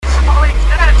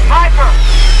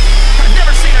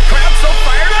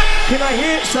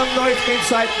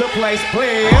inside the place,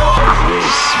 please.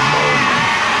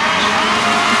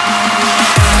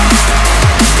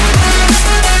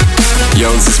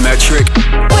 Yo, this is Metrik.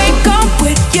 Wake up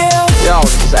with you. Yo,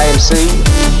 this is AMC.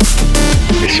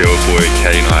 It's your boy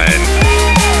K9.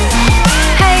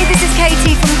 Hey, this is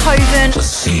CaitC from Quoone.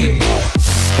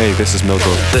 Hey, this is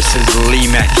Murdock. This is Lee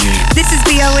Matthews. This is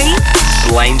V O E.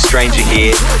 Lane Stranger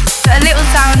here. A little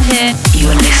sound here. You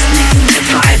are listening to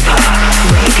Viper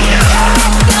Radio.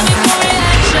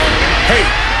 Hey,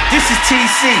 this is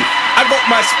TC. I got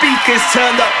my speakers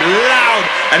turned up loud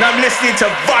and I'm listening to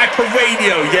Viper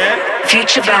Radio, yeah?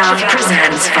 Futurebound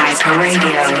presents Viper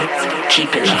Radio.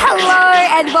 Keep it locked. Hello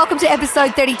and welcome to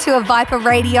episode 32 of Viper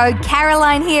Radio.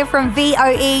 Caroline here from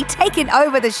VOE taking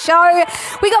over the show.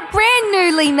 We got brand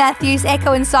new Lee Matthews,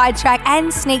 Ekko and Sidetrack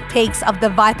and sneak peeks of the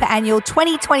Viper Annual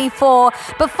 2024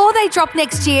 before they drop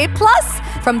next year. Plus,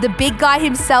 from the big guy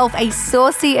himself, a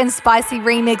saucy and spicy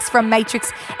remix from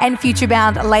Matrix and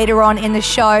Futurebound later on in the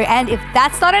show. And if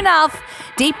that's not enough,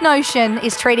 Deep Notion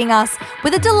is treating us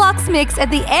with a deluxe mix at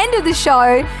the end of the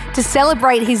show to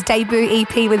celebrate his debut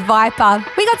EP with Viper.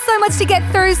 We got so much to get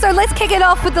through, so let's kick it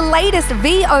off with the latest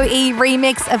VOE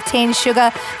remix of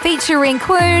T&Sugah featuring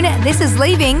Quoone. This is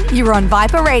Leaving. You're on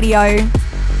Viper Radio.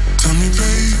 Tell me,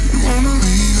 babe, you wanna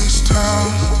leave this town?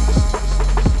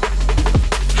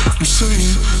 I'm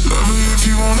saying, love it if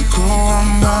you wanna go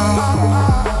on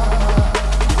now.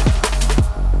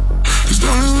 There's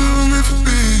no room for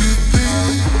bigger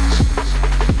things.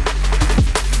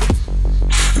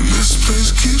 And this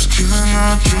place keeps killing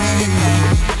our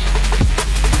dreams.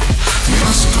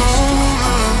 Let's go,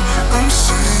 love. I'm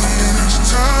saying it's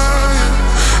tired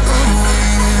of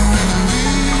waiting. We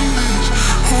leave this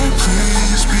whole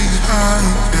place behind.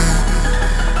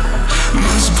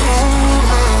 Let's go,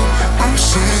 love. I'm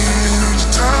saying it's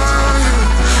tired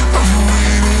of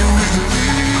waiting. We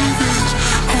leave this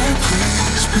whole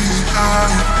place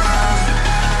behind.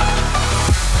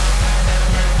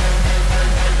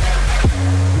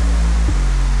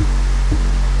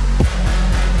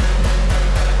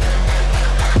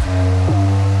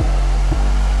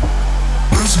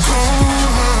 Let's go,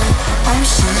 love. I'm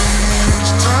saying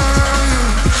it's tired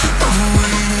of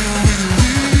waiting.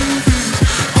 We leave this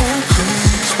whole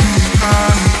place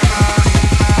behind.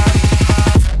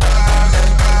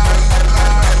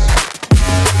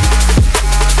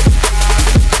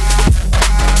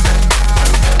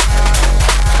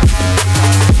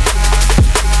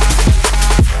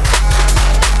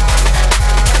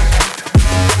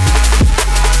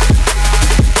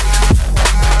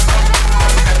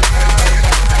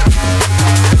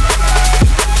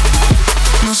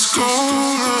 Let's go,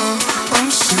 love. I'm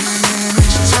saying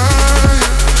it's tired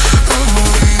of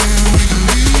waiting. We can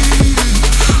leave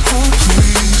this whole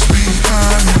place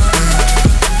behind.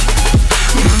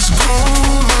 Let's go,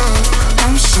 love.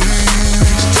 I'm saying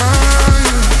it's tired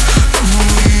of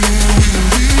waiting. We can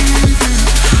leave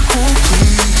this whole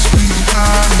place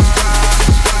behind.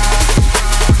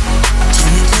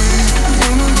 Tell me, babe, you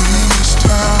wanna leave this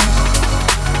town?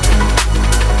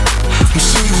 I'm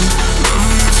saying,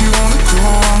 love it if you wanna go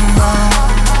on now.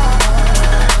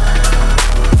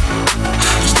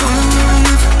 There's no room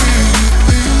for bigger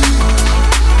things.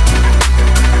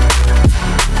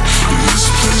 And this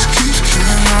place keeps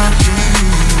killing our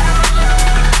dreams.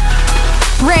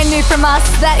 Brand new from us,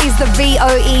 that is the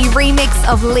VOE remix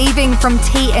of Leaving from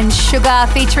T&Sugah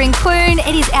featuring Quoone.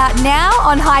 It is out now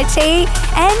on High Tea.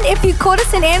 And if you caught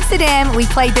us in Amsterdam, we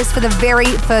played this for the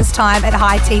very first time at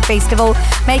High Tea Festival,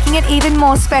 making it even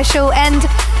more special and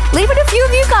leaving a few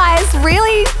of you guys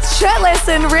really shirtless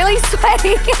and really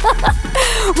sweaty.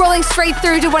 Rolling straight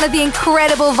through to one of the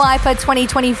incredible Viper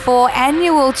 2024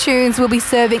 annual tunes we'll be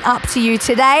serving up to you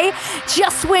today.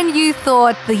 Just when you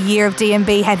thought the year of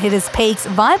DMB had hit its peaks,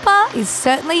 Viper is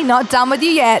certainly not done with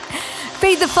you yet.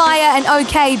 Feed the Fire and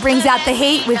OK brings out the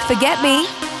heat with Forget Me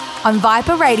on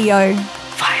Viper Radio.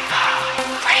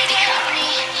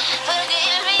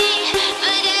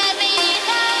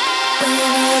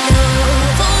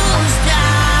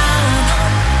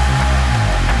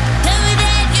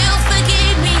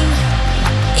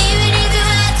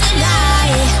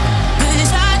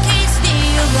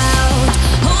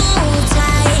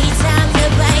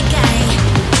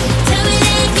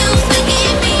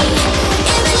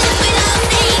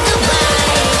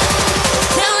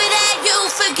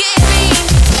 Forget me.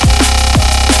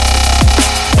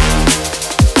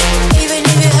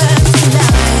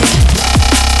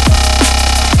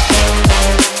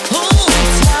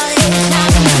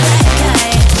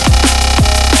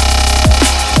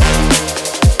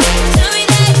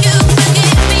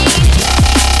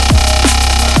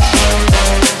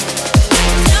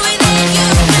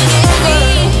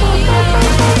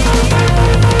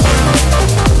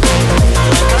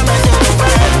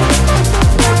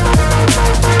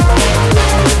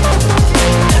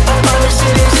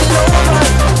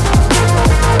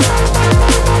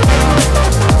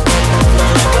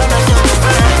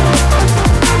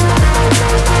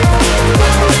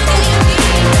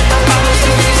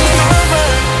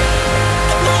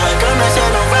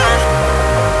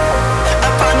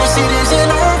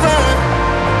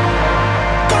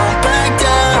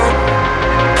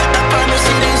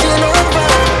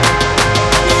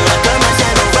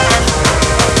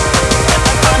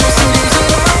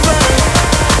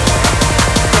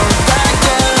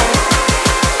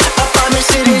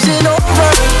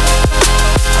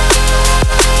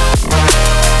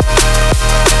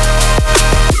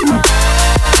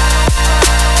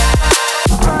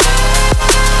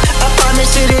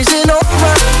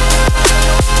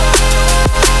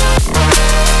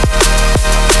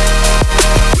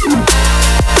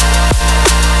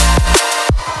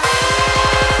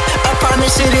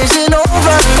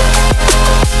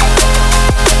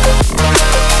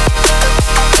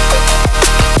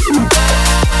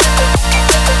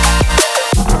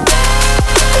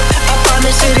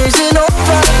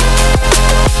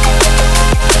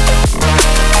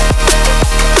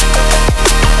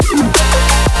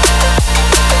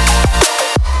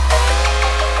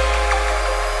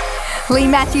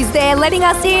 Mvtthews there, letting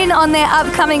us in on their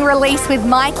upcoming release with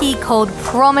Mikeyy called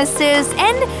Promises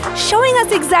and showing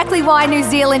us exactly why New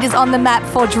Zealand is on the map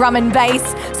for drum and bass.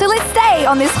 So let's stay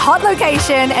on this hot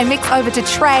location and mix over to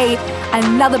Trei,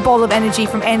 another ball of energy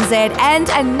from NZ, and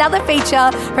another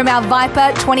feature from our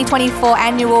Viper 2024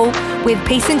 annual with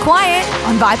Peace and Quiet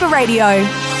on Viper Radio.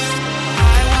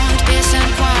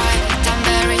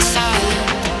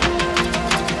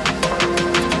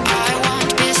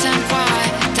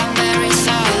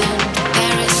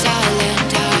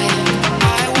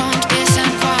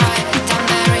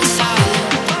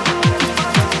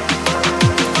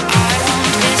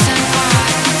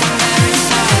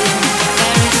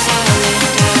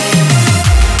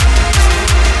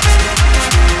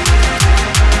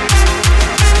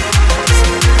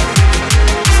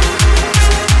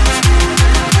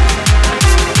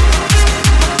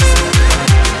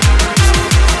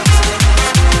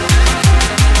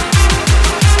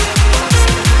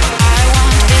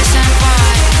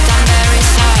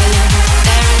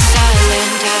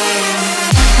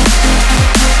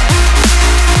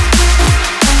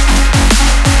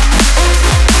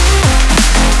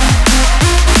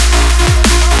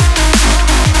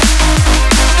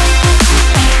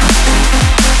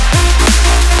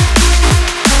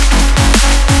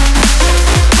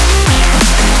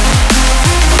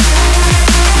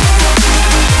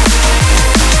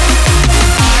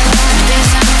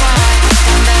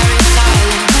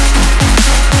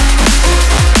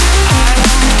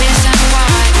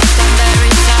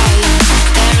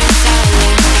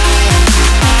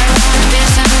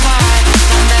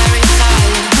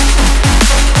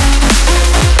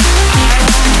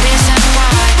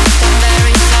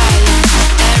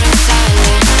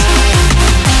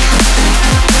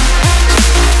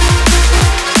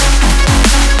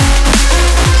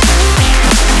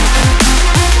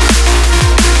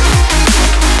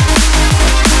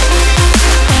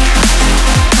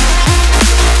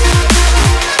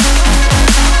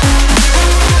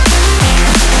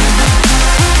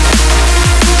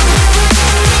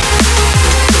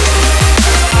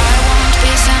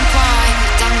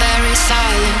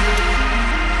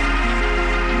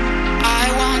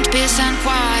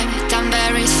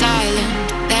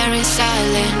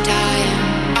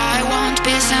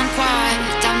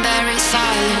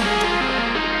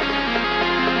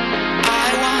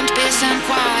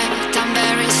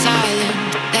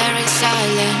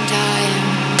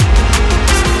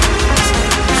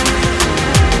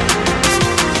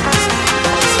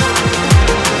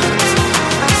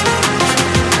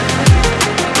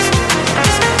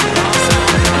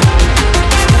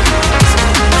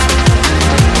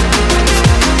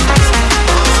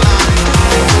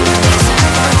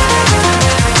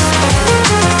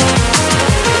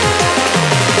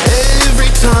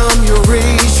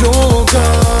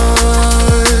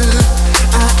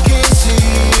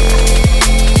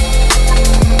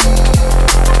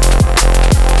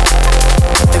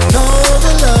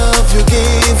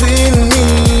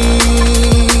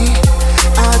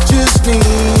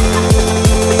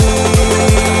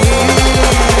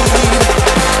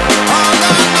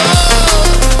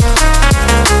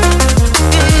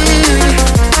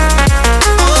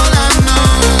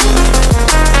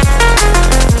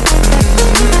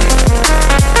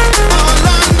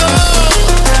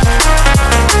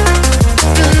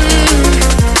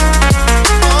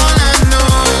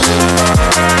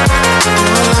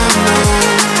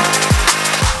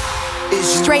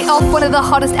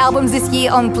 Hottest albums this year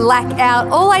on Blackout.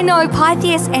 All I know,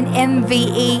 Pythius and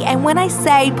MVE. And when I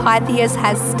say Pythius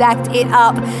has stacked it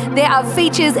up, there are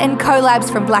features and collabs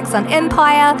from Black Sun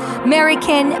Empire,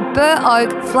 American,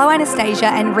 Murdock, Flow Anastasia,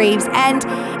 and Reeves. And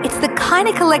it's the kind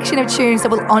of collection of tunes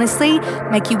that will honestly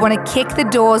make you want to kick the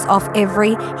doors off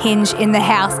every hinge in the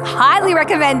house. Highly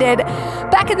recommended.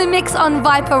 Back in the mix on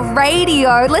Viper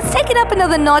Radio, let's take it up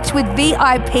another notch with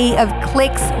VIP of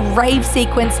CLIQUES Rave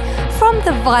Sequence from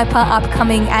the Viper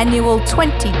upcoming annual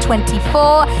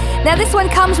 2024. Now this one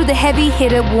comes with a heavy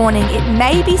hitter warning. It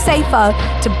may be safer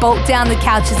to bolt down the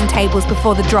couches and tables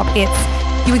before the drop hits.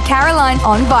 You with Caroline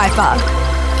on Viper.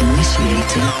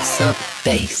 Initiating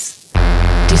sub-bass.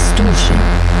 Distortion.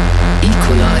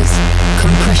 Equalize.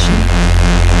 Compression.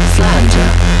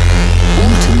 Slander.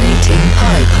 Alternating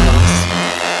high pass.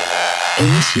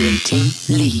 Initiating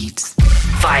leads.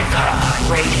 Viper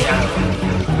Radio.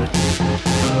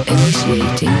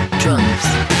 Initiating drums.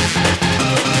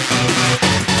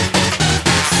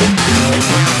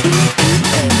 Synchronizing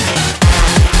CEM.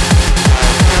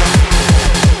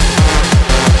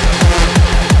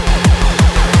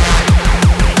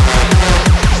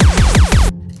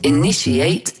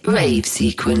 Initiate rave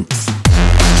sequence.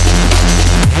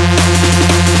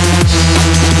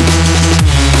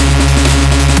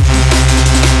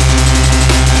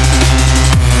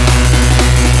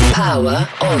 Power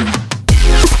on.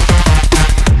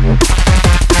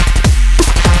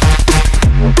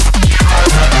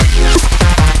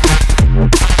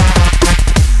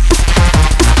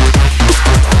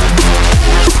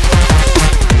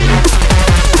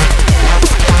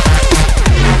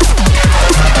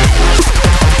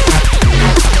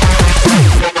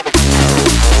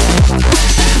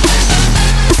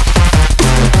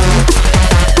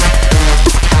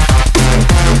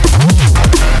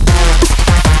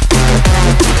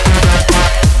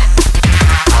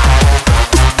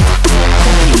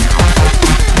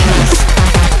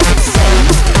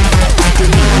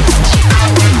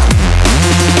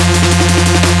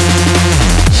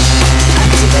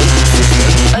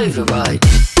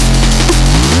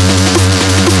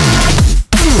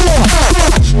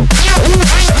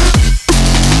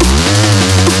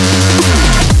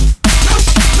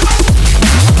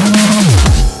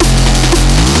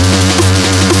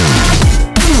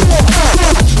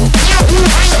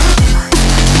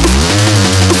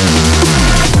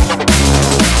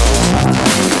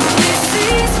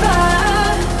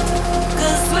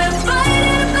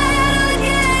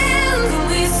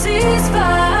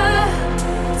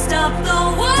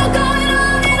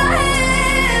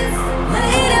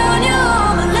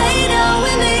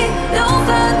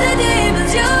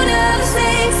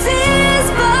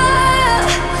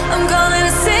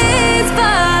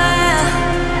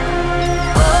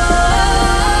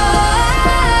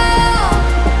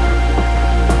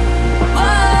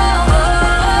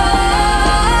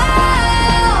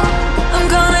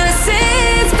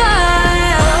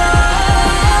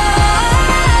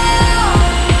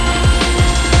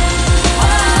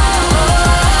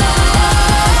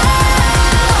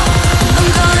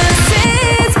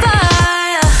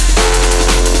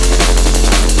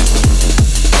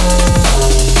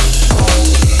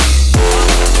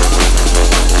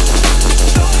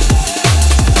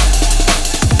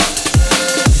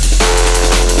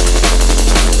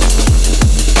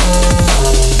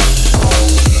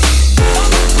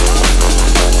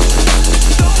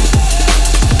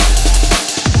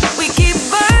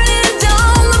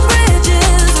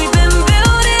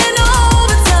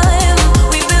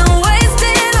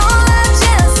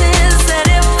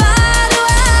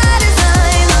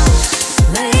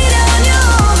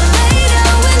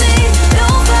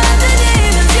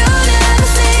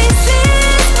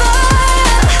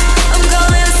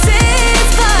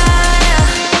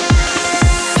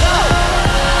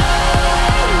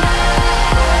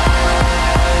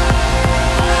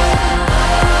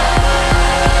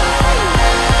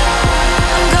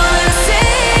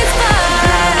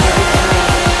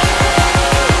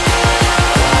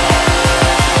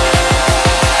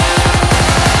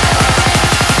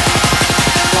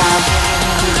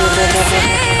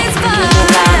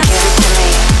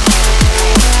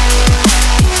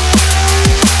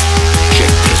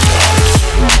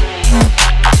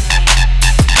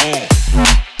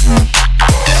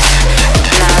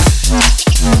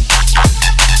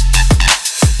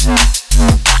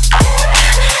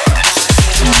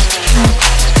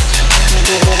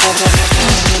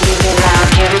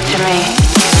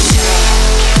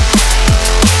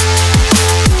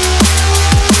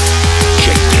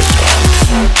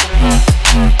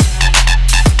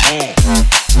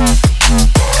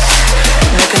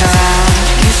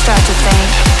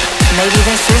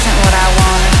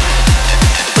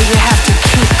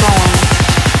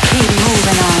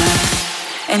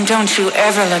 Don't you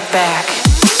ever look back.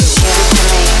 Give it to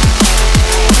me.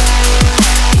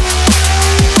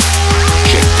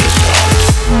 Check this out.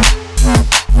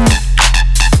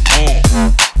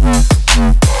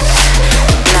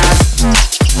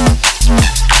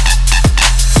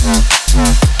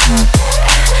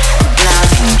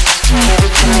 Now, give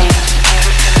it to me.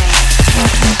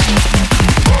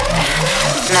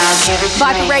 Now, give it to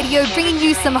Viper me. Radio bringing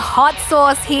you some hot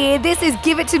sauce here. This is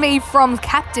Give It To Me from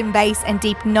Captain Bass and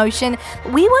Deep Notion.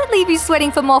 We won't leave you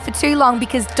sweating for more for too long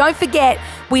because don't forget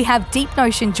we have Deep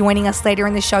Notion joining us later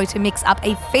in the show to mix up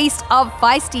a feast of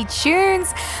feisty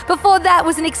tunes. Before that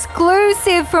was an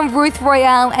exclusive from Ruth,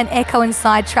 Royall and Ekko and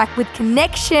Sidetrack with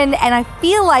Connection, and I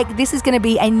feel like this is going to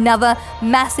be another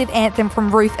massive anthem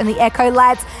from Ruth and the Ekko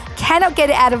lads. Cannot get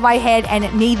it out of my head,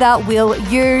 and neither will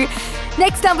you.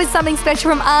 Next up is something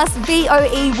special from us,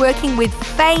 VOE working with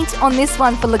Feint on this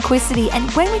one for Liquidity.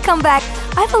 And when we come back,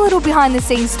 I have a little behind the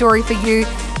scenes story for you,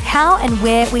 how and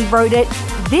where we wrote it.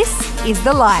 This is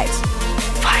The Light.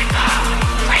 I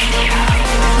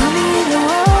need to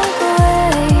walk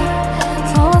away,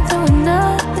 so I'll do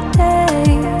another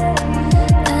day.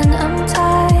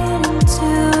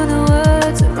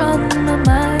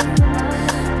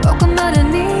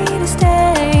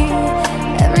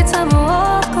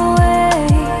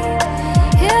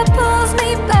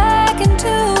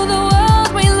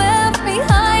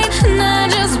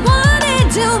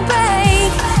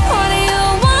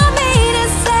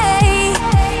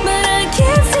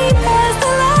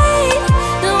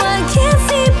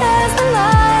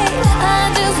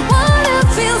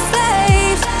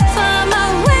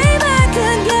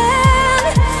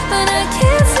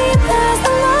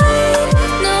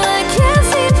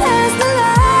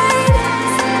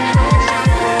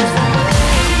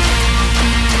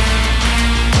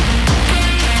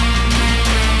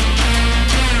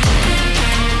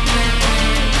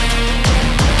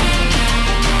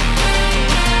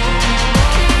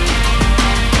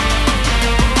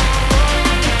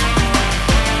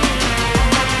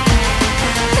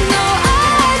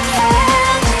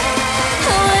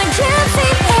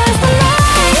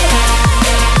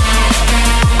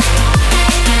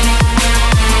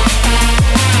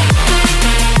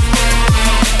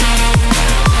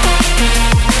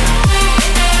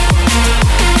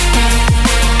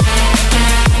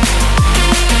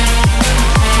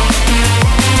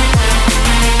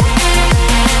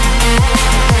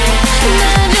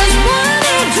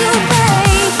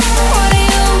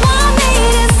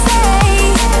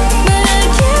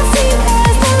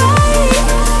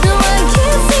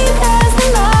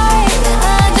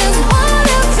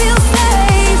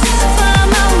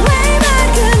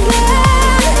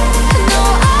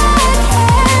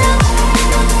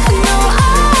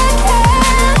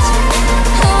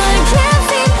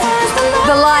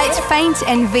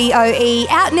 and V O E,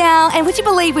 out now. And would you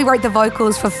believe we wrote the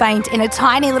vocals for Feint in a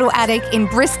tiny little attic in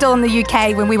Bristol in the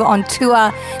UK when we were on tour?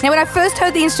 Now, when I first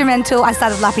heard the instrumental, I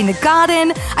started lapping the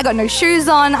garden. I got no shoes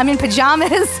on. I'm in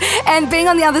pajamas. And being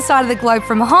on the other side of the globe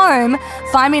from home,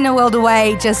 Find Me in a World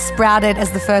Away just sprouted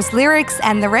as the first lyrics,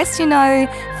 and the rest, you know,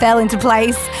 fell into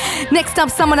place. Next up,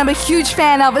 someone I'm a huge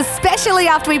fan of, especially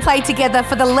after we played together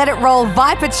for the Let It Roll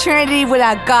Viper Trinity with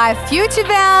our guy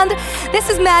Futurebound. This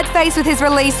is Madface with his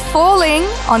release Falling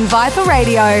on Viper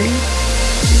Radio.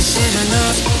 Is it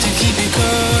enough to keep it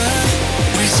going?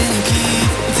 Racing to keep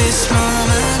this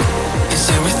moment. Is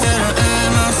everything I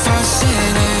am, I'm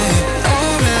fascinated.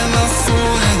 Or am I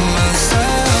fooling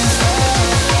myself?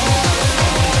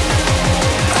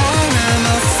 Or am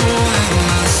I fooling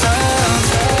myself?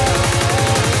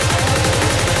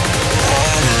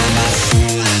 Or am I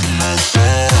fooling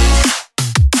myself?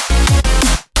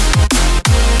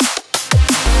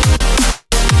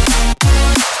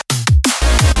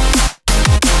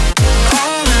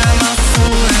 Or am I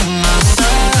fooling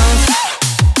myself?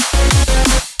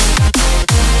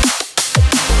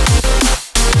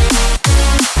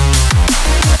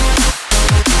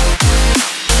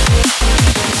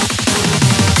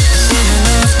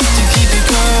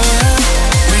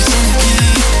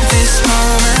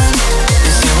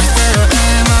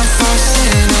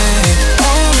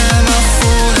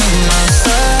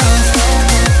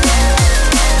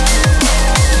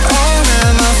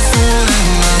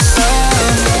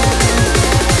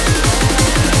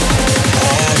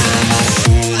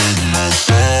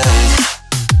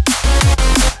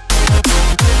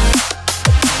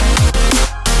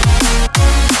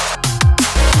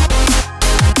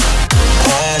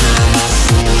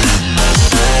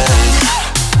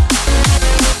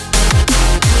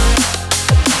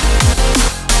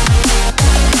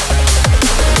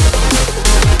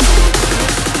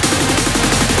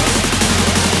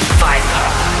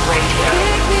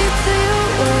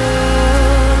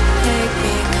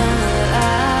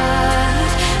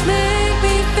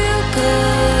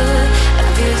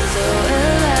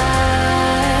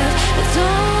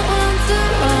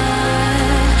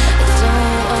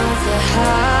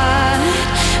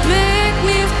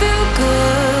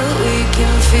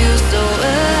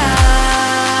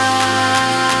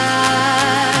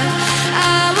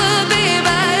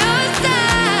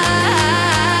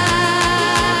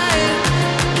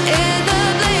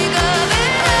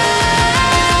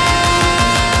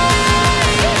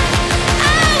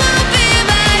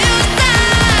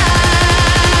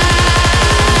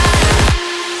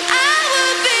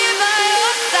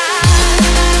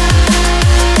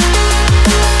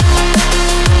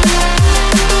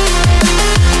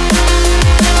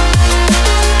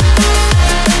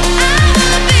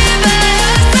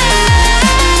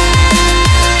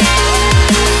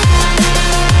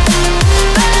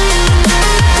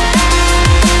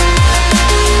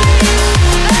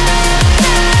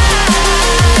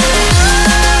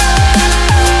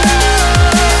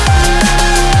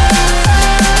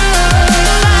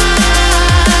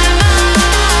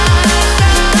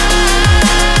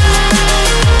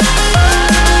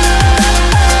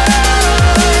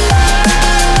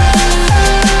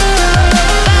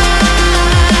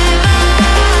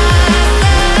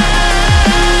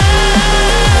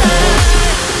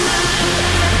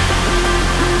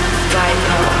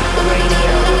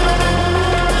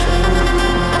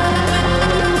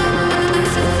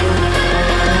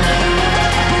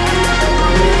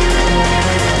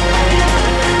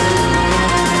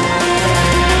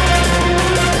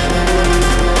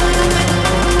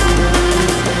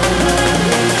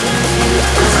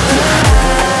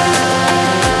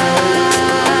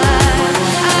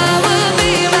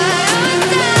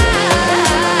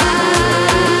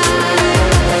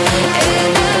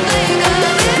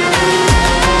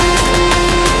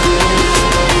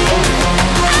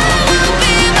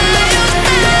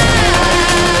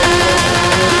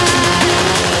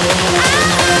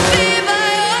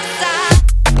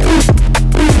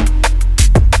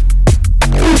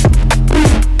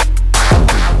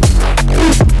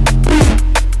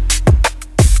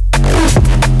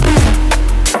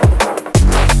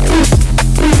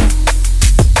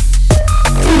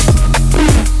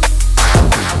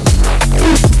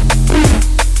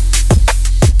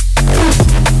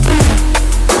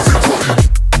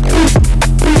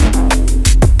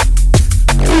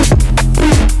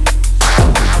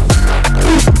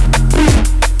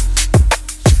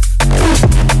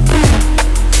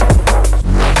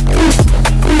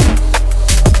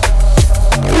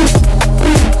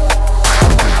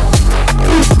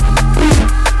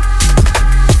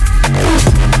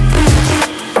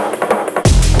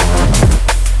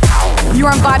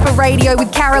 Radio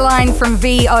with Caroline from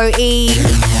VOE.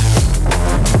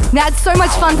 Now, it's so much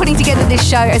fun putting together this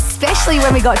show, especially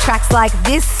when we got tracks like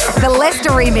this, the LeStR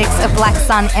remix of Black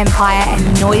Sun Empire and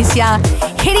Noisia,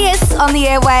 Hideous on the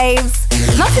airwaves,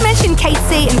 not to mention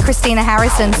CaitC and Christina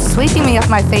Harrison sweeping me off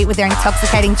my feet with their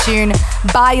intoxicating tune,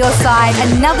 By Your Side,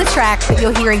 another track that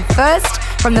you're hearing first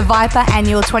from the Viper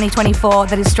Annual 2024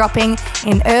 that is dropping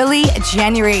in early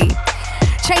January.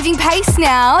 Changing pace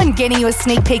now and getting you a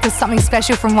sneak peek of something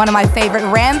special from one of my favourite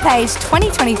Rampage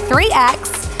 2023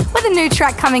 acts, with a new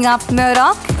track coming up,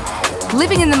 Murdock,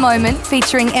 Living in the Moment,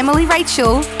 featuring Emilie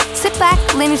Rachel. Sit back,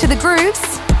 lean into the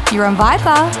grooves. You're on Viper.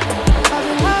 I've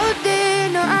been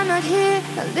holding, no, I'm not here,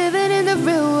 I'm living in the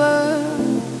real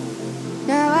world.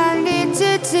 Now I need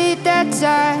to take that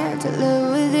time to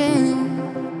live within.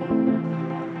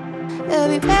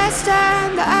 Every past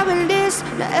time that I release,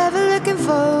 not ever looking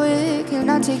forward, can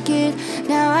I take it?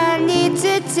 Now I need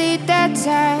to take that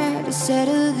time to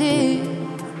settle this.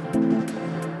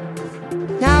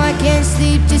 Now I can't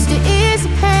sleep just to ease the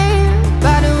pain.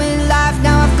 Riding with life,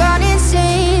 now I've gone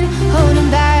insane.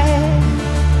 Holding back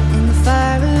in the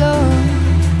fire alone.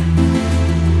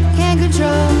 Can't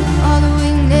control all the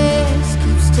weakness,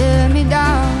 keeps tearing me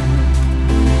down.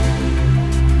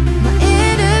 My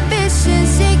inhibition's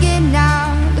sinking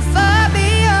now. The far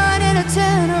beyond and I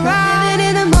turn around. Living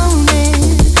in the moment,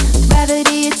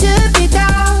 gravity took me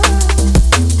down.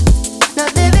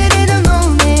 Not living in the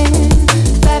moment,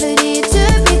 gravity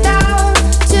took me down,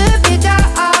 took me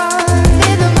down.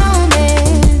 In the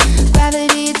moment,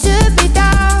 gravity took me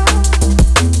down,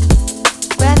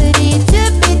 gravity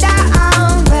took me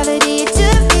down, gravity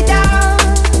took me down,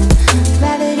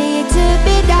 gravity took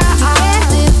me down. You can't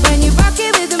live when you're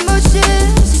rocking with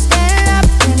emotions. You stand up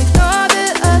and ignore the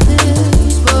others.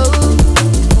 Whoa,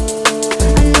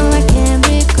 I know I can't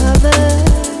recover.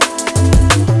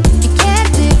 You can't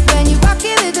live when you're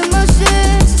rocking with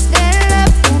emotions. You stand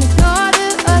up and ignore the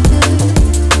others.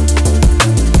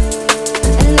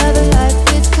 And love a life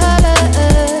with color.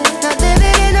 Not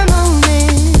living in the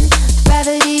moment.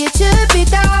 Gravity took me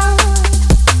down.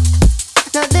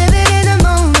 Not living in the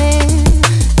moment.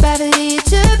 Gravity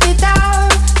took me down,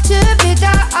 took me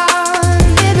down.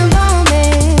 In the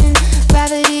moment,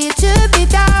 gravity took me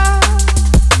down.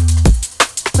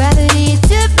 Gravity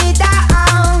took me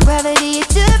down, gravity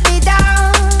took me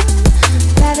down,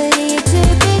 gravity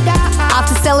took me down.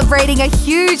 After celebrating a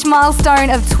huge milestone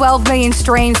of 12 million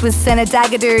streams with Senna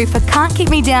Dagadoo for Can't Keep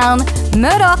Me Down,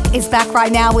 Murdock is back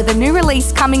right now with a new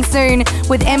release coming soon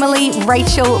with Emilie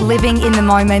Rachel, Living in the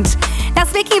Moment. Now,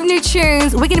 speaking of new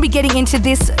tunes, we're going to be getting into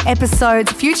this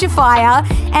episode's Future Fire,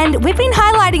 and we've been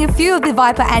highlighting a few of the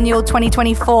Viper Annual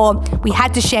 2024. We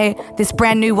had to share this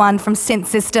brand new one from Synth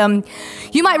System.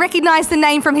 You might recognise the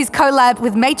name from his collab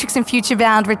with Matrix and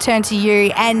Futurebound, Return to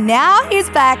You, and now he's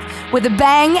back with a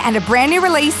bang and a brand new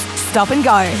release, Stop and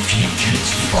Go. Why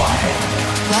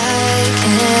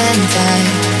can't I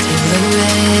feel the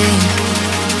rain?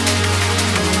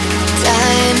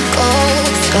 Time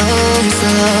goes so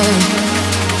slow.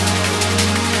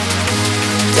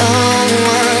 Don't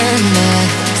wanna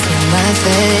see my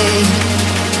fate.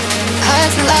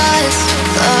 Heart's lost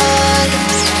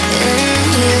in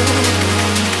you.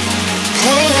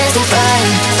 Pain isn't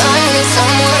fine, find me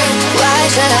someone. Why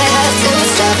should I have to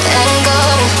stop and go?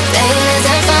 Pain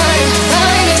isn't fine,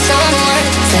 find me someone.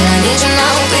 Said I need you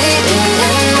now, baby,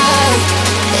 and more.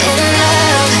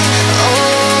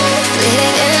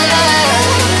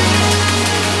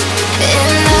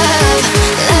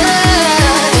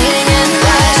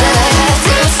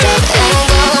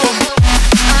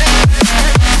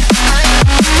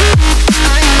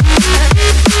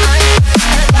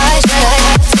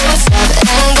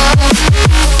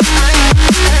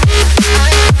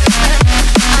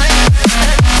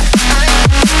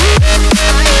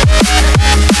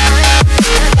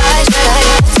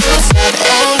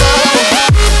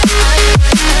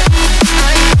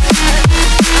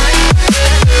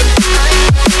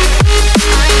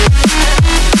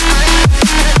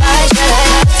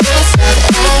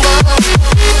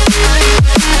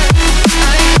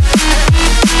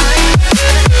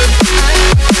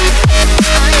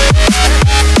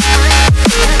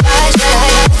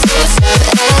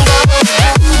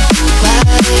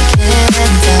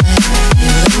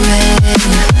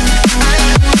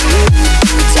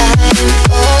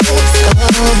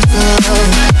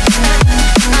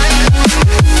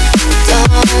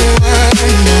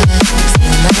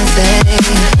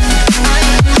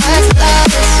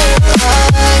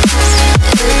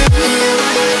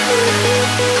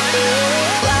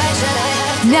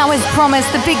 Now, as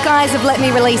promised, the big guys have let me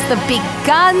release the big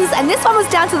guns, and this one was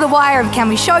down to the wire of can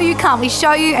we show you, can't we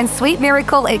show you, and sweet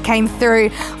miracle, it came through.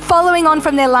 Following on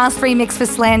from their last remix for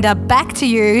Slander, Back to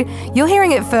You, you're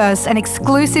hearing it first, an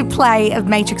exclusive play of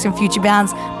Matrix and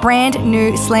Futurebound's brand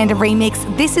new Slander remix.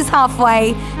 This is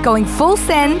Halfway, going full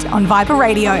send on Viper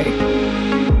Radio.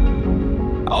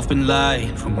 I've been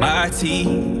lying from my teeth.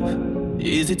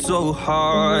 Is it so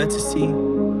hard to see?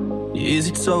 Is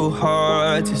it so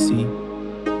hard to see?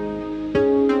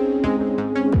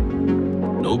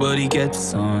 Nobody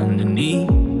gets underneath,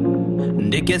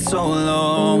 and it gets so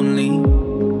lonely.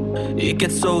 It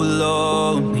gets so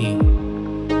lonely.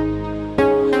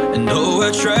 And oh,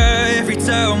 I try every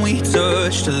time we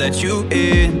touch to let you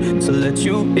in,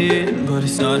 but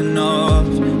it's not enough.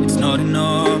 It's not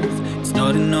enough. It's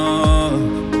not enough.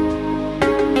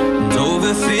 And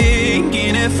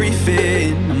overthinking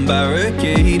everything. I'm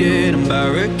barricaded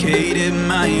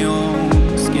my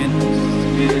own skin.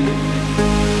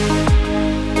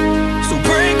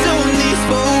 Break down these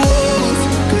walls,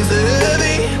 'cause they're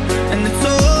heavy and the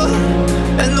toll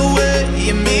and the way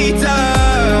you me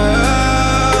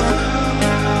down.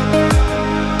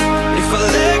 If I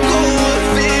let go of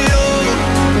feel,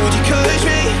 would you encourage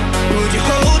me? Would you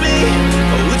hold me?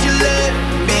 Or would you let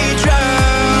me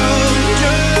drown?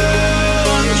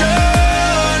 Drown,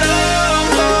 drown, I'm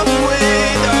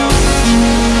halfway down.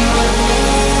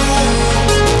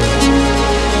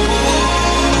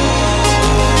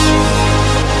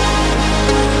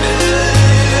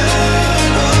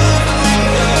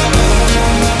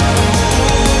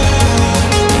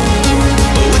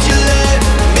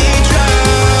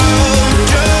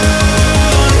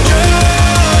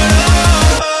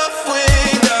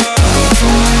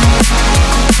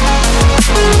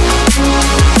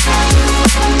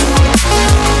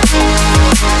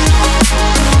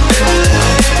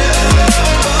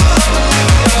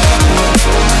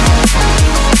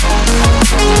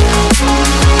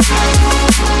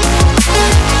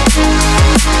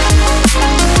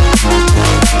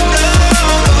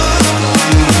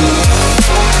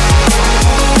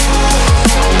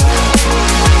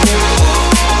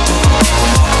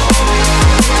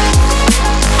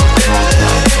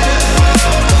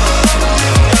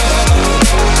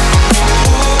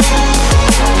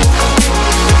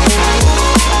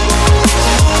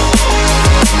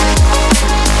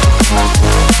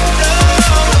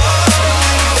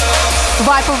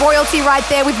 Royalty right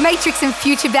there with Matrix and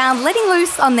Futurebound letting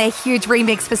loose on their huge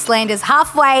remix for Slander's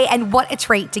Halfway, and what a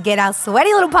treat to get our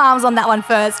sweaty little palms on that one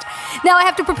first. Now I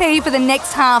have to prepare you for the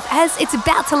next half as it's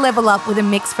about to level up with a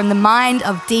mix from the mind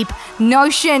of Deep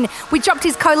Notion. We dropped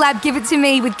his collab Give It To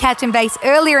Me with Captain Bass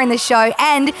earlier in the show,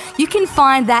 and you can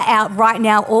find that out right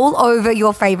now all over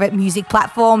your favourite music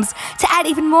platforms. To add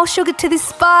even more sugar to this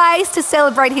spice, to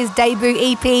celebrate his debut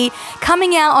EP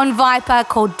coming out on Viper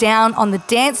called Down on the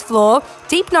Dance Floor,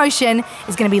 Deep Notion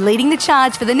is going to be leading the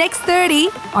charge for the next 30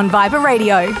 on Viper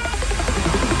Radio.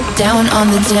 Down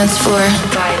on the dance floor.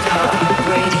 Viper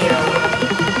Radio.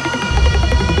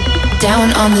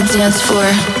 Down on the dance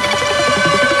floor.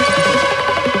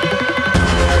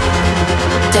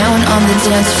 Down on the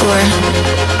dance floor.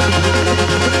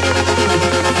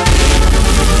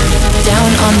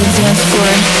 Down on the dance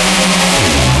floor.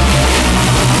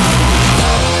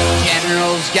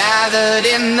 Generals gathered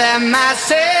in their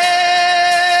masses,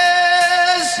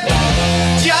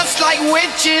 just like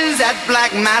witches at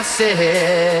black masses.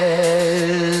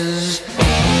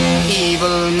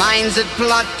 Evil minds that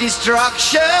plot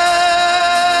destruction,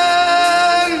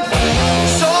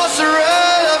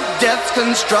 sorcerer of death's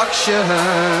construction.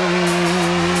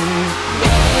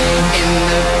 In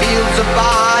the fields of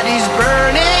bodies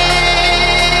burning,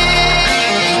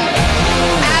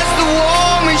 as the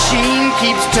war machine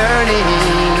keeps turning.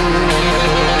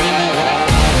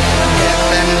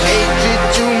 Death and hatred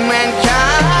to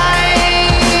mankind,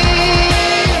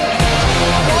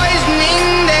 poisoning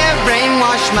their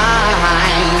brainwashed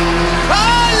mind.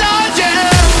 Oh Lord, yeah.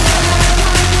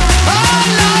 Oh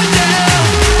Lord, yeah.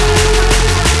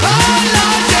 Oh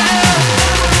Lord, yeah.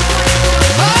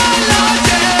 Oh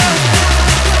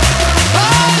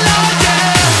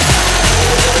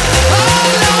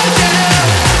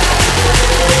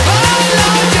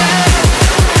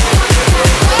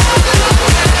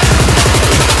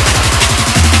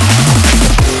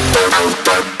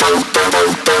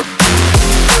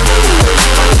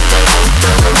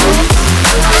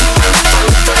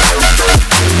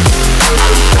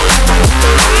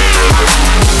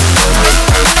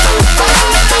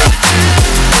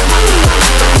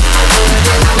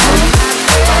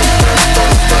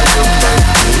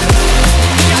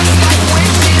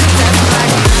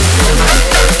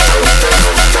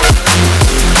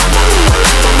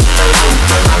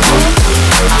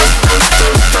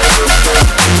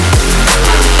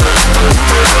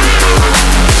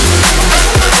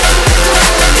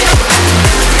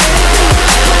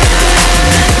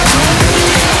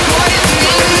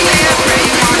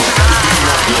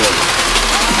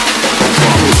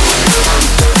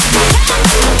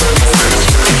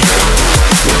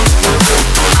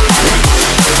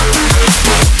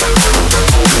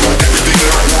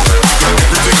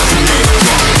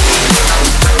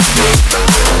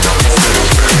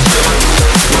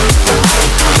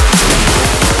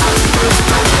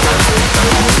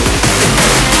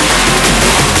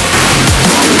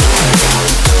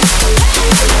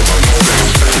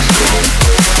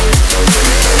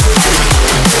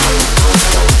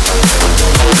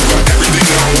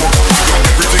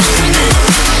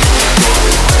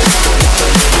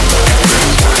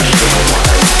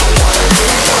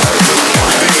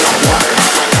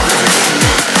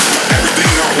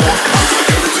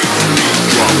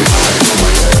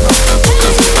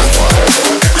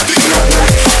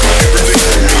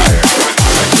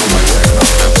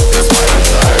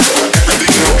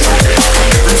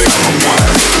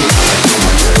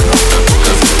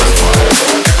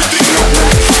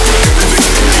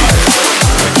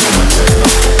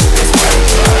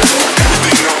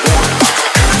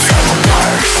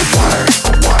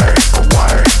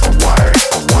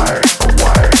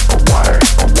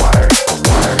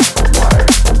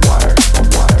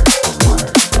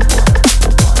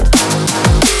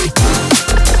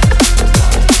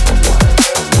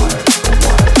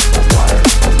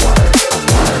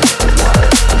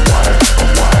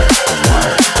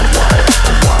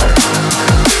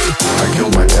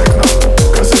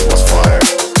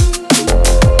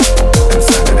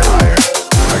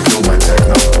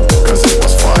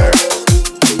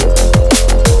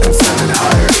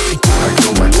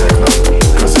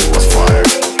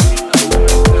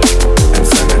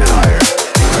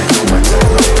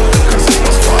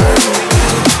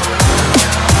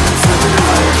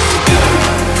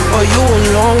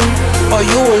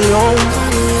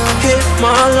my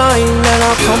line and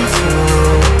I'll come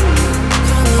through.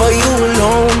 Are you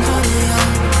alone?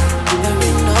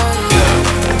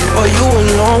 Are you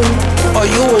alone? Are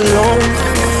you alone?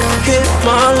 Hit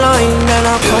my line and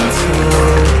I'll come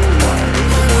through.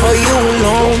 Are you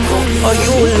alone? Are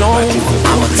you alone?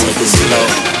 I'ma take it slow.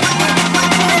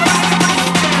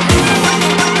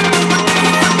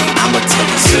 I'ma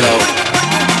take it slow.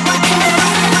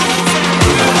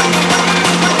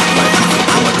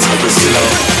 I'ma take it slow.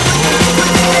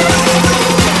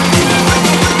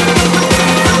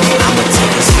 I'ma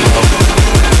take it slow. I'ma take it slow.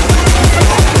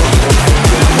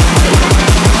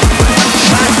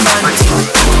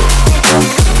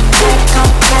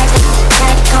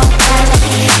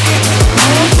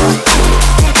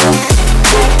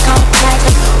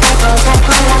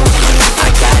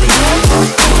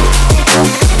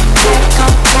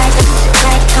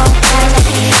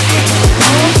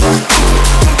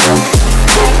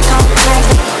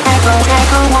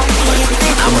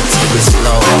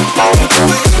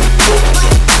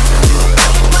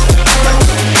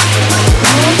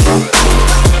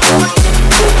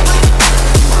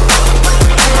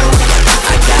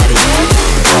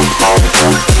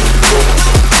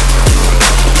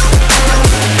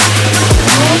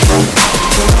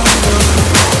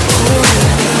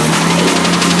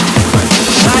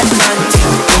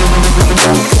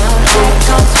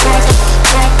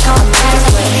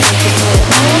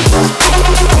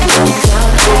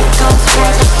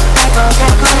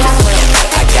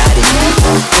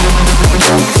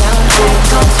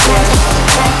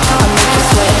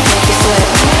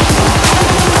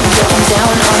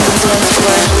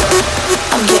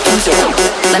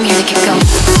 Let me hear the kick go.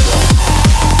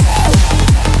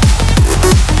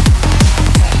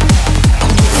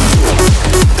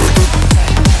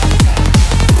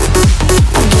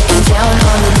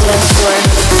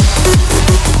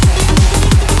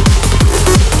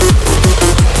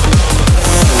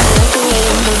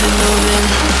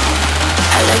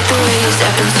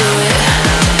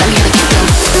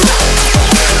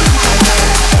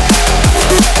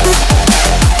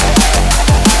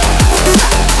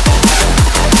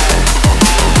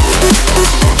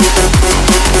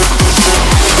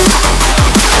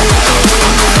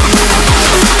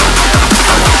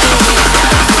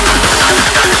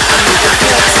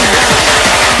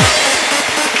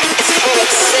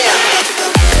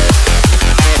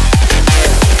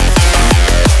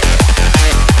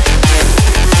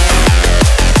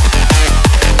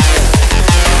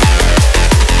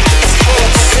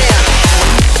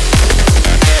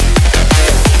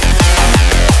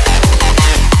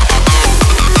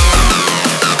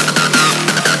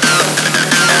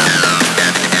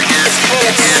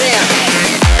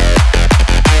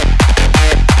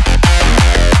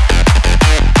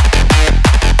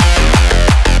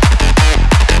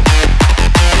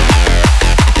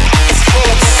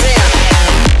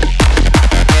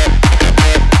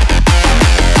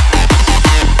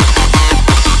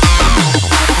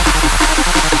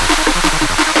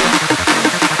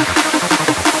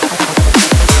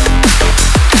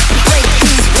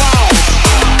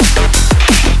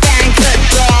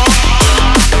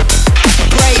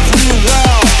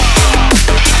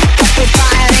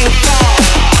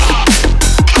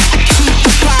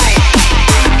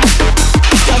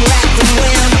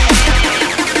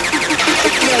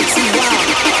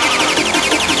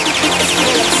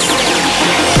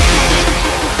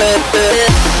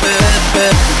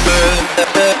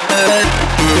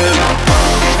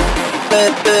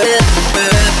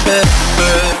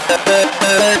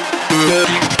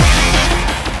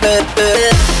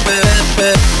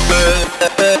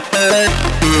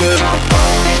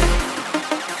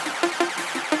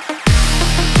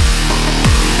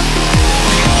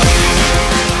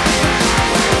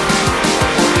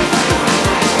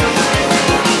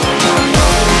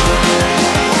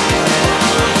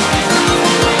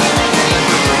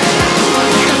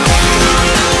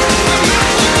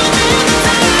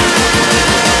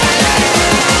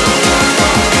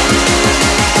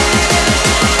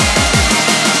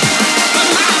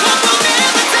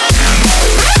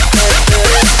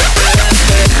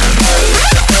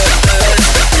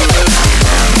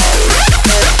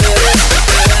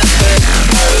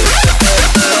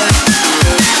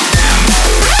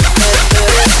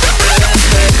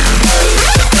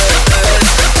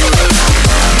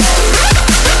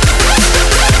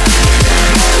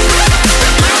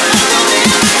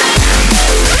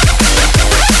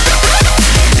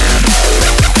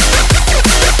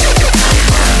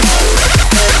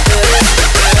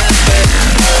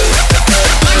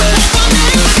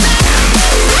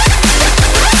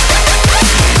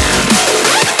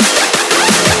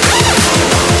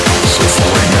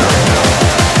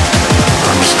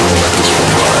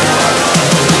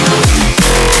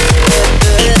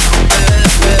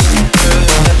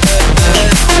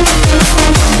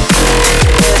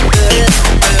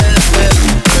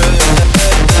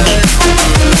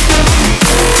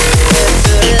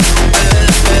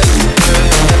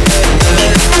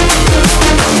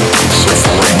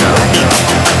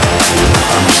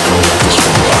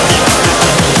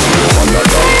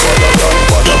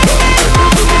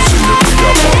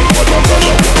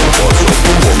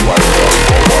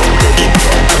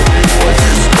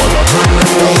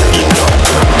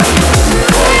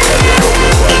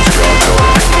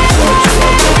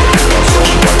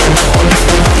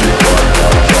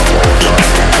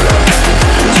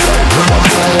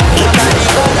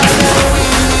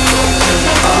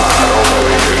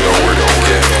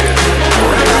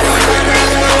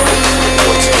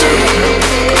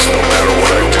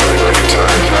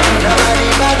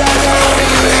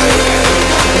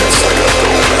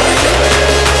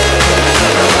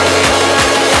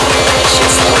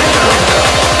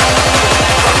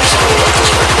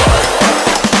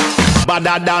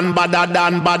 badder than, badder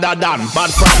than, badder than. Bad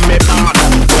from me man,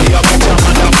 where you get your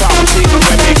mother from? Thing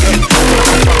when me get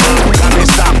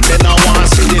Afghanistan, they don't want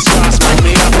to see this class, but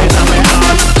me up in my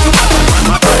hand.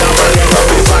 My brother, where you got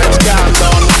me vibes gone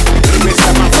down. We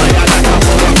set my fire like a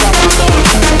bullet from a gun.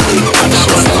 And I'm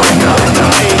on fire,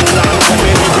 England, come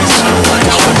in with this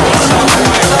fire, we bust some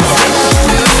fire.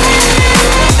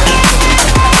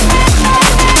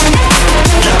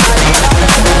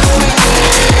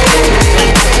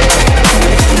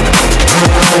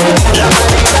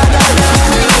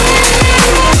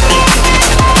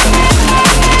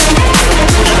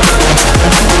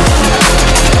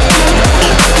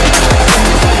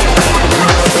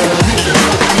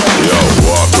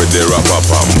 The rapper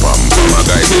pam pam. My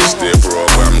guy this the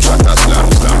program shot a slam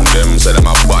slam. Them say them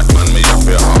a Batman, me a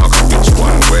fi hawk. Which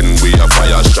one? When we a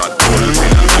fire shot, pull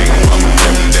in and bling bam.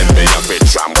 Them then me a fi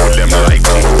trample them like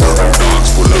king.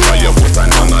 Dogs full of fire, but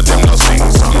and none of them no sing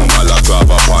song. All a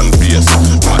grab up on face,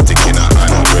 matic in a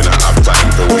hand. When I have time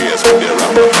to waste, with the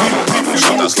rapper pam pam.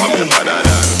 Shot a slam me better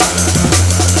than.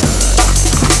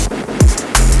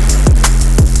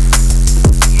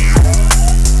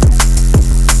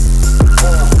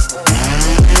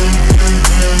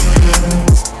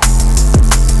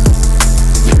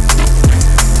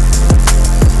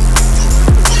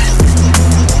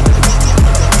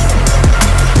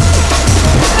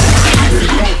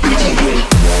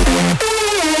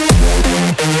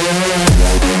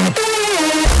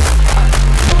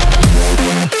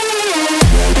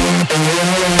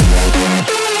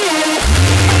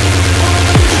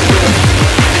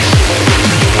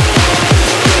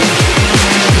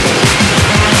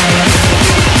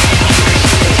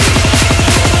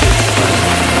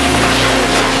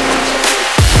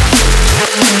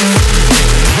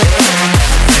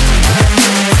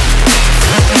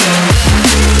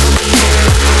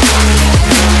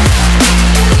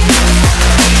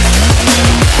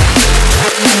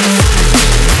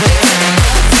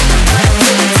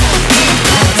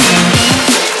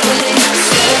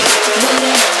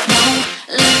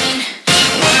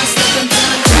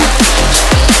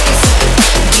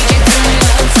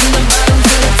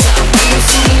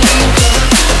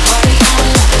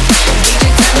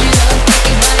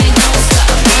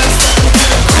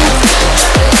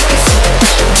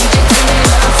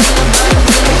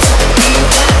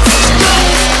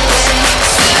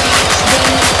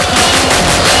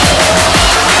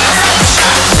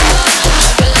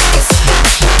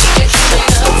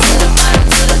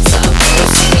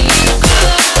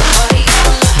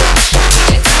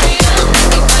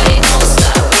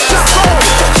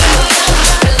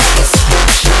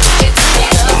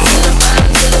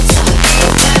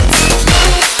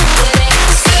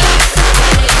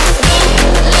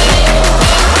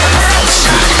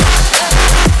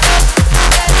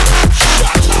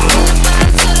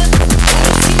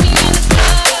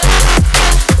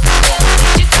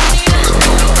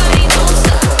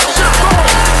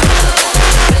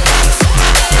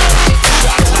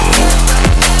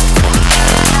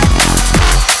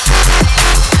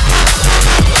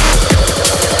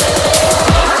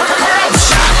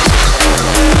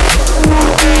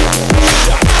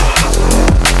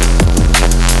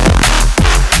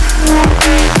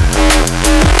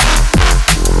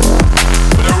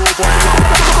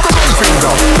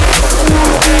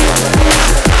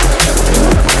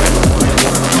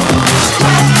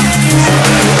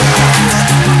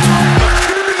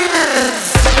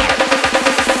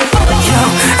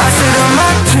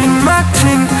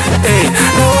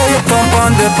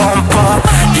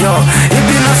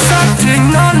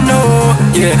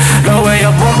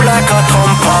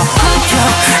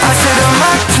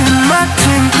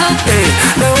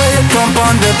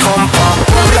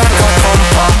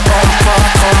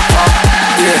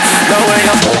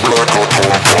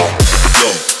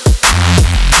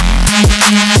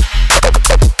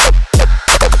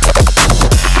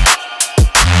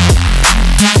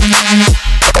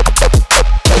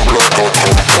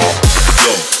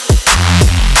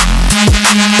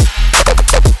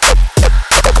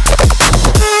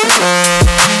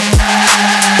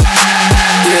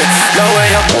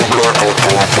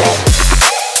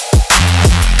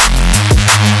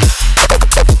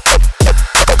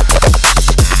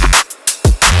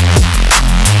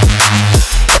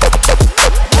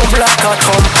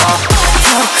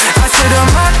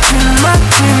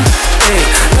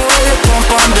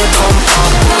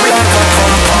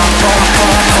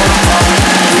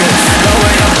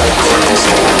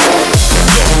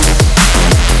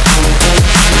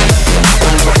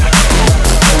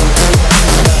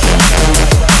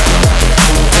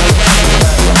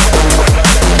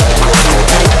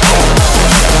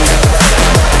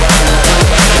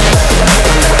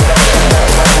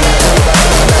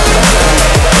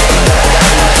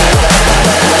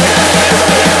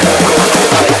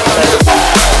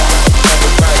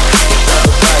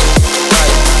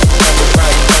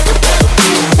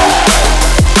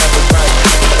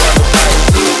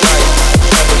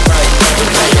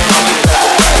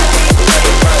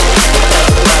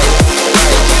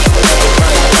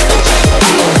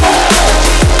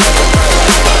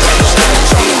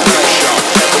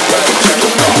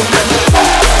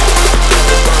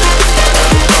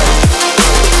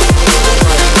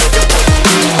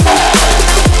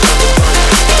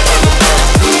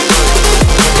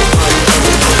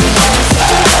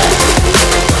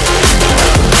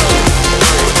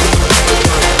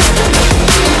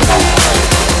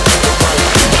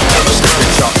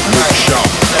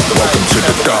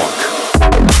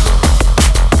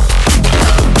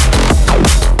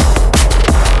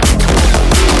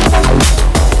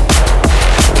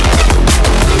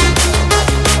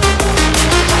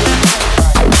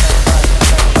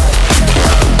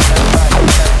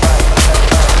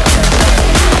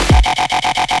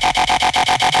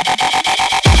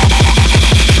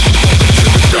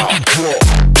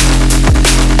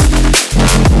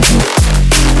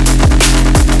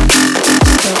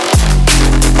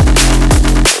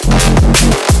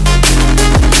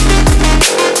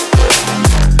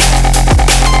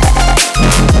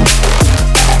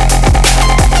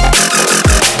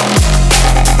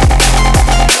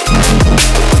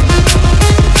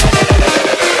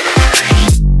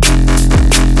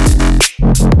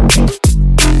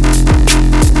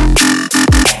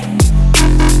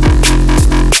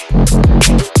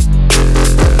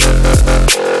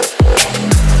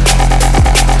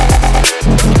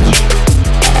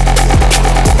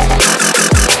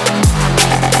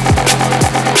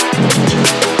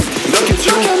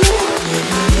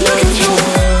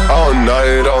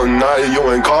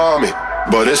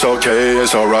 it's okay,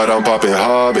 it's alright, I'm popping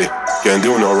hobby. Can't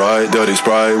do no right, dirty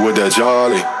Sprite with that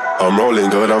jolly. I'm rolling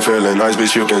good, I'm feeling nice,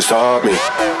 bitch, you can stop me.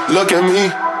 Look at me,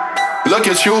 look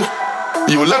at you.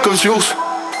 You lack of juice,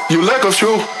 you lack of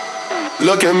truth.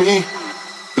 Look at me,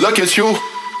 look at you,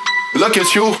 look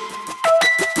at you.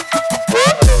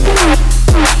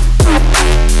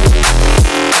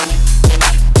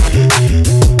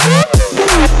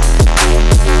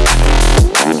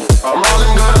 I'm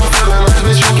rolling good, I'm feeling nice,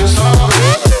 bitch, you can stop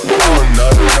me.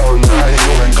 Oh night,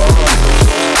 you ain't gone.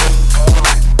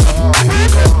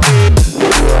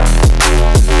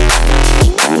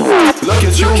 Look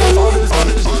at you,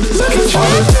 look at you,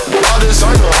 all this I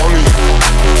know on me.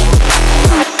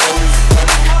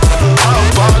 I'm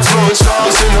about throwing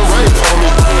stars in the rain for me.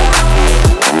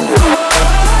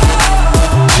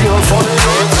 She unfolding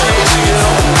on the things she get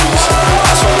on me.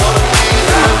 I swear on the key,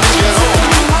 that bitch get on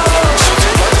me. She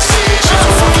just like to see, she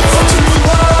too fucking up to me.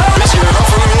 Bitch get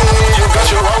off of me, you got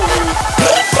your own me.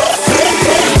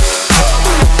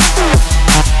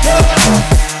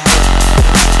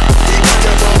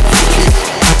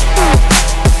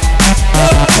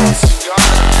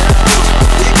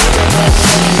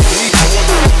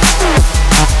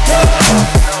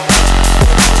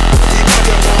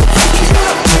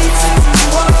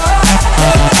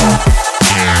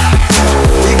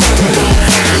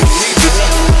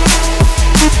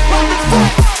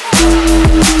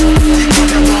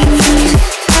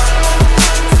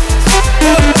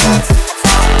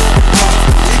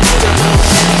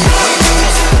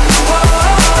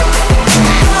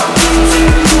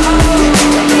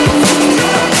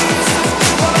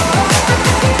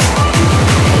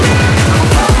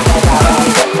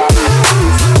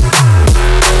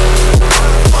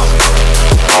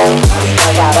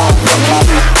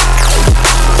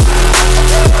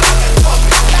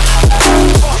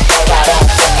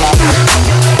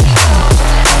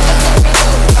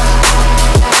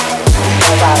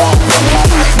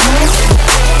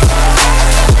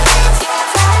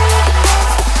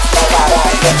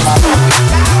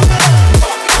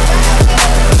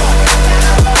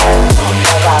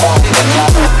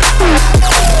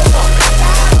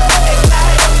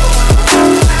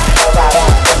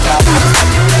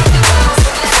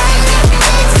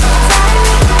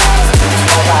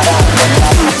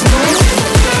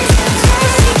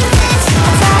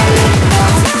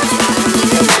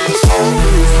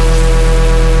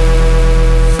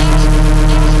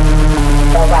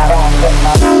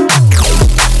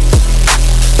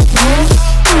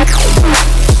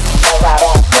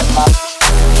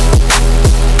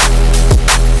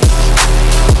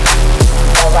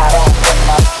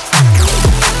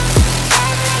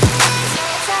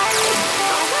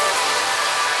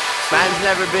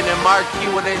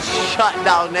 Shut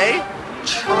down, eh?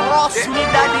 Trust me,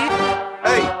 daddy.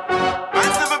 Hey,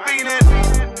 man's never been in.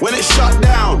 When it's shut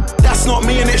down, that's not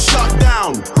me and it's shut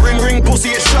down. Ring ring pussy,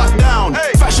 it's shut down.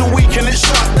 Hey. Fashion week and it's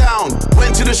shut down.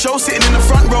 Went to the show sitting in the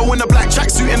front row in a black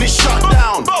tracksuit and it's shut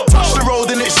down. Touch the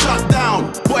road and it's shut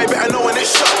down. Boy better know when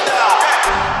it's shut down.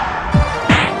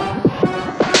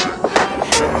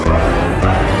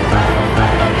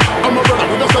 I'm a brother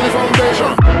with a solid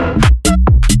foundation.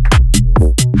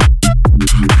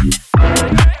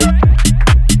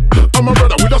 I'm a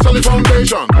brother with a solid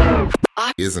foundation.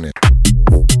 Isn't it?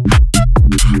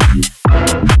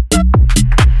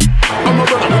 I'm a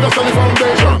brother with a solid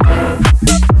foundation.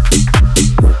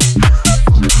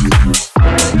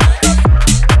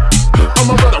 I'm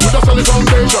a brother with a solid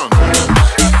foundation.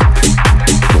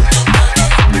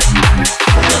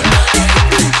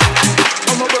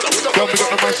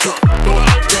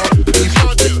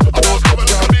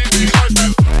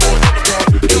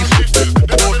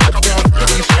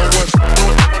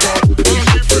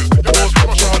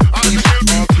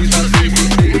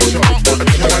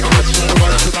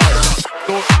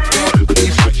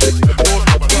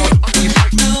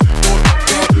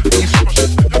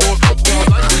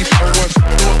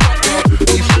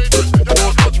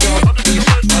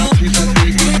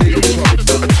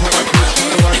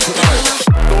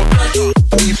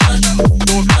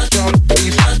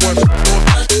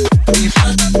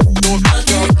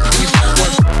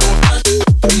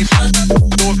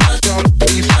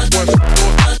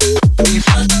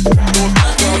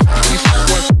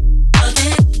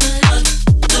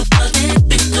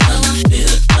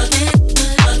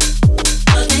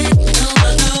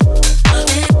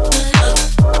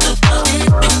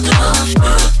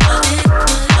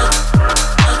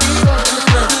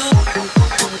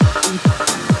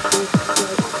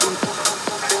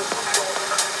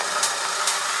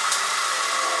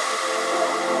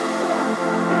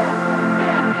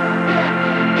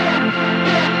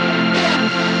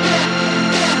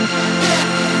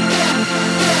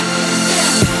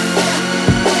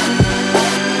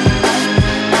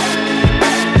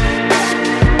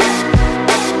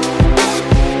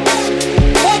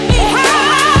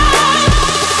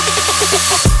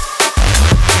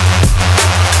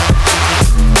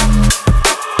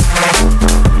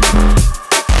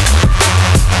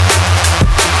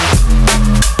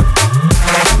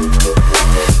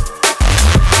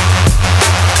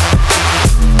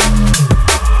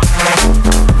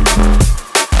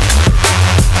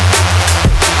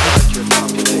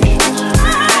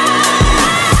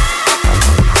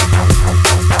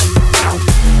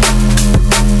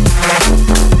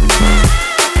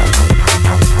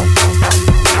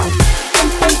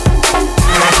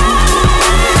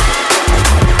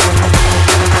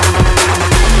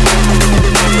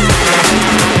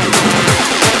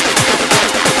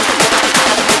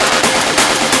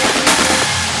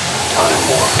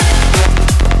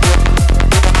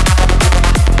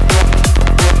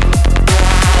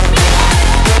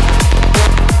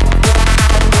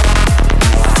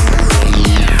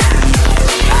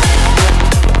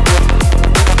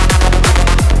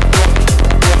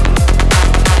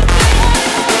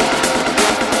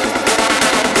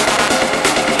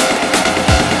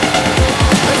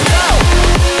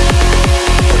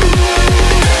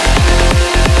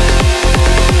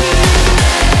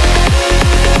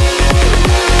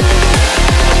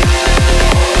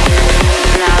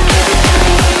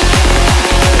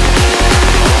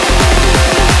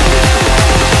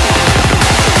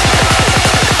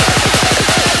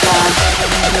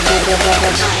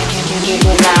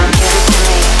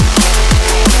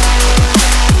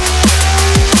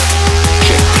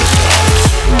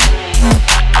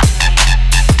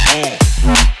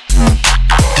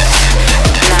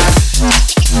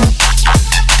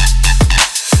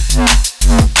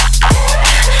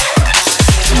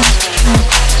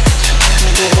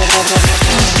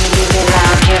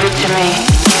 give it to me.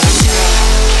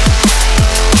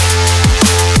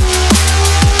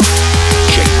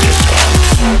 Check this out.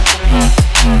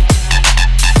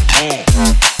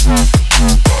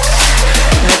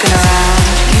 Looking around,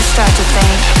 you start to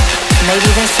think, maybe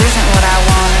this isn't what I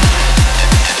want.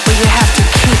 But you have to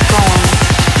keep going,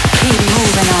 keep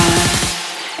moving on.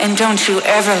 And don't you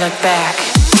ever look back.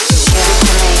 Give it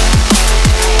to me.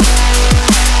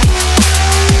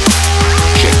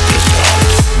 Check this out.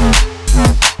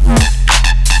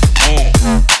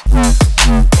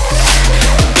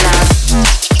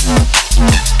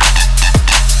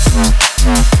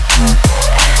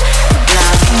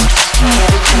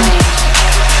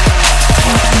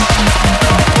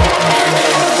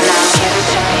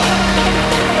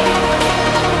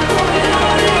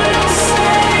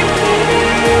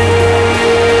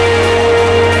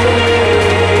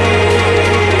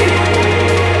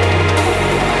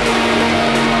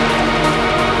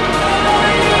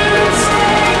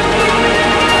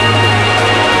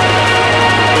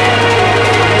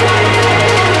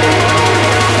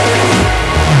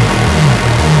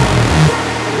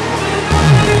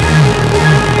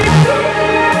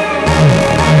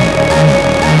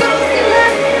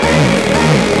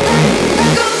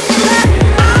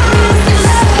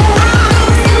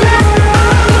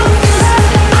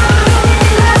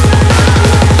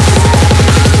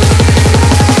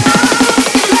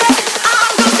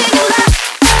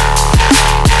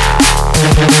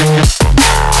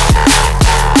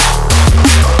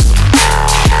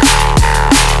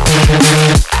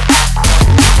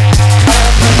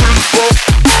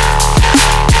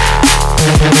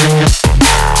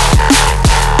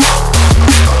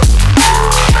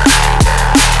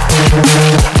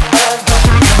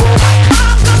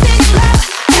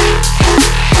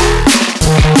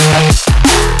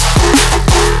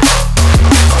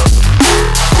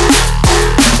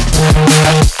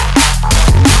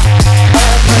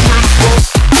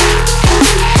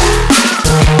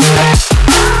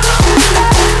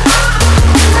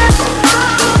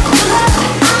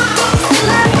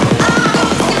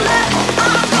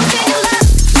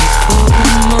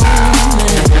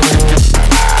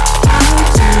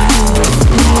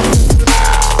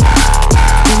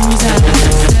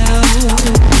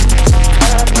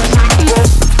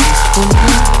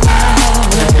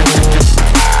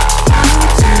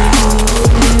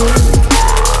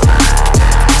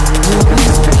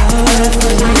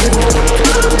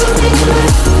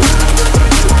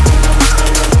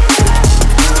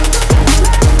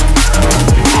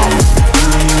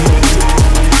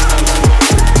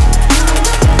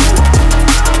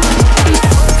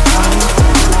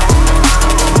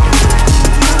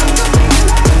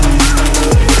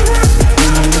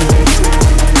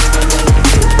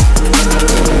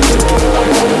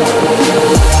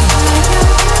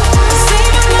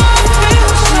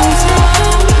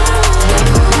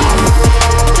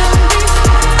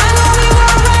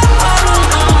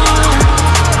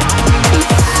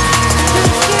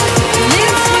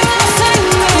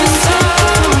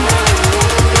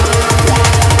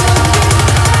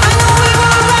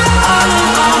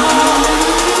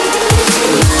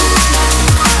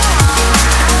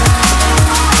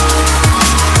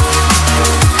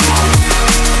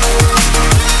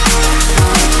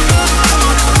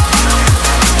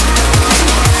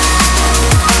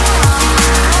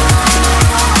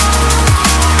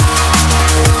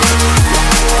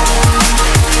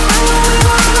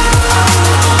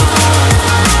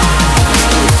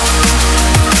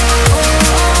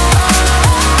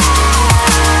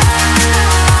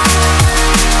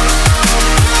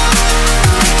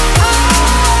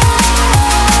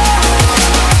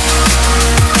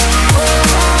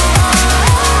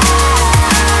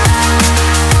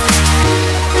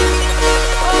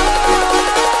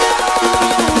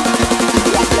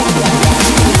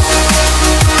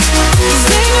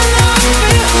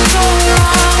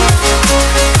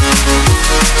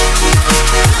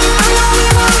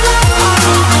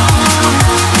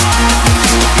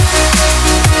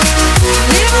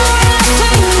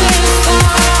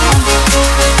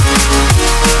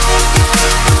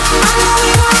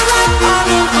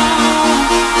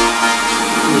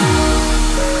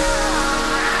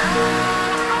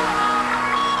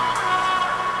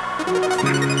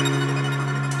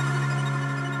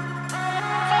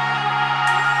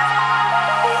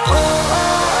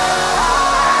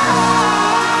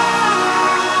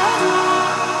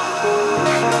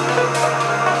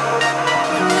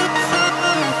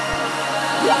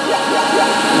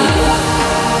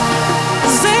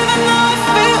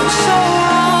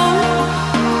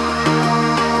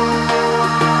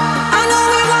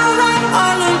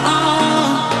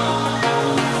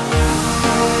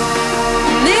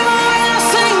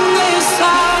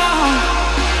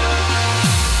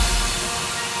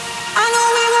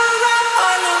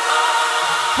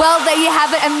 you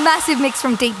have it, a massive mix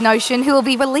from Deep Notion, who will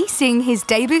be releasing his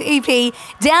debut EP,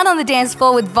 Down on the Dance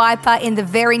Floor with Viper, in the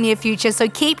very near future, so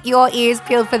keep your ears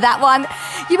peeled for that one.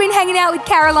 You've been hanging out with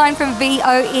Caroline from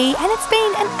VOE, and it's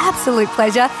been an absolute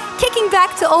pleasure kicking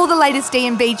back to all the latest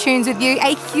D&B tunes with you.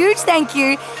 A huge thank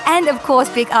you, and of course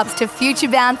big ups to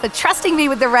Futurebound for trusting me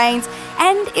with the reins.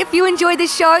 And if you enjoyed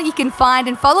this show, you can find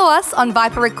and follow us on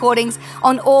Viper Recordings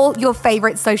on all your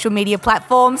favourite social media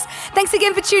platforms. Thanks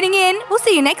again for tuning in. We'll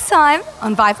see you next time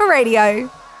on Viper Radio.